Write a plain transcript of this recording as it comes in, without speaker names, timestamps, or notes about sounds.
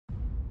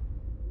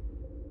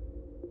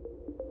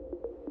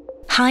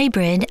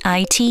Hybrid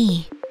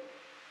IT.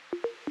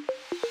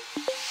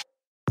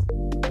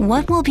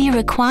 What will be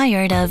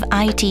required of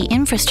IT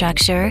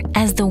infrastructure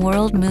as the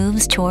world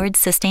moves towards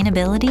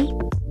sustainability?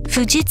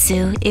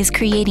 Fujitsu is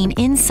creating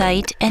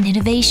insight and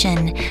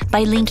innovation by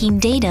linking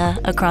data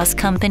across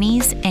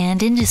companies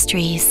and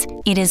industries.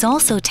 It is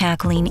also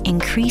tackling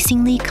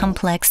increasingly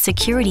complex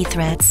security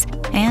threats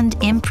and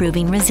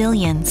improving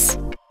resilience.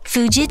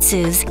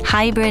 Fujitsu's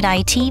Hybrid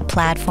IT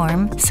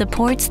platform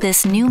supports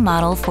this new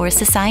model for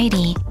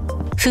society.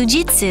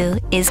 Fujitsu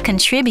is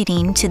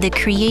contributing to the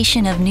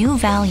creation of new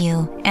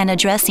value and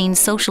addressing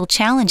social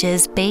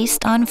challenges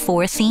based on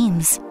 4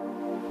 themes.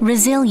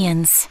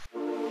 Resilience.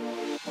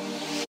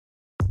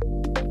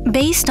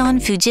 Based on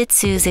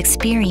Fujitsu's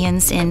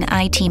experience in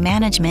IT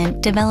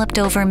management developed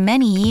over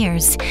many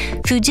years,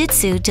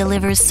 Fujitsu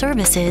delivers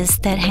services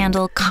that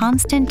handle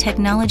constant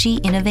technology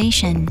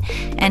innovation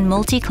and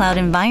multi-cloud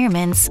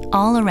environments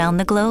all around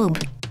the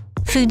globe.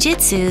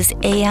 Fujitsu's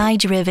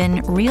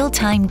AI-driven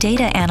real-time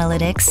data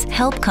analytics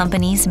help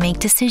companies make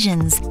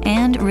decisions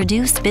and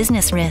reduce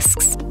business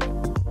risks.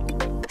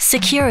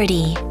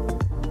 Security.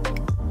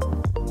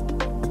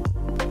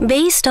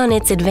 Based on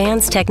its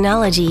advanced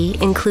technology,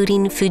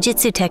 including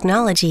Fujitsu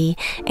technology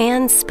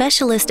and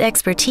specialist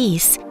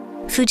expertise,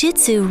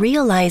 Fujitsu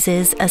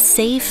realizes a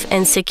safe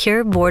and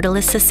secure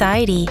borderless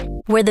society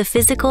where the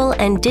physical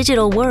and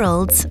digital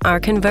worlds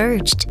are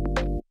converged.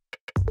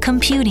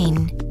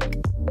 Computing.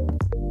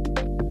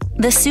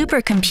 The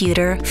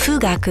supercomputer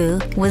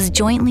Fugaku was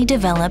jointly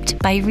developed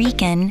by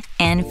Riken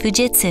and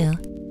Fujitsu.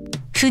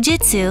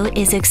 Fujitsu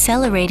is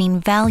accelerating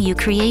value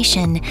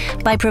creation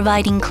by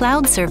providing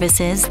cloud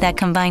services that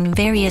combine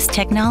various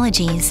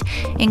technologies,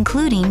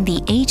 including the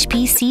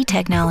HPC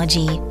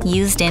technology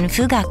used in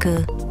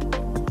Fugaku.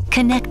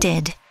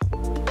 Connected.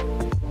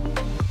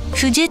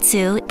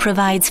 Fujitsu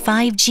provides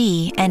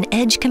 5G and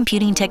edge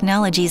computing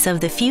technologies of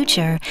the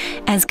future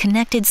as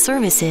connected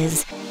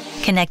services,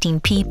 connecting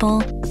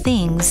people,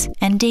 things,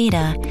 and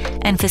data,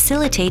 and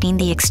facilitating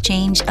the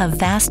exchange of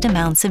vast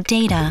amounts of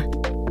data.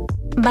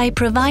 By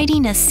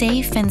providing a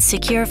safe and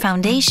secure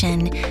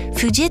foundation,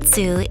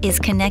 Fujitsu is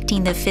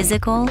connecting the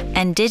physical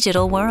and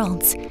digital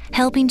worlds,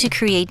 helping to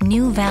create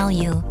new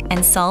value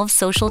and solve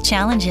social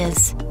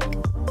challenges.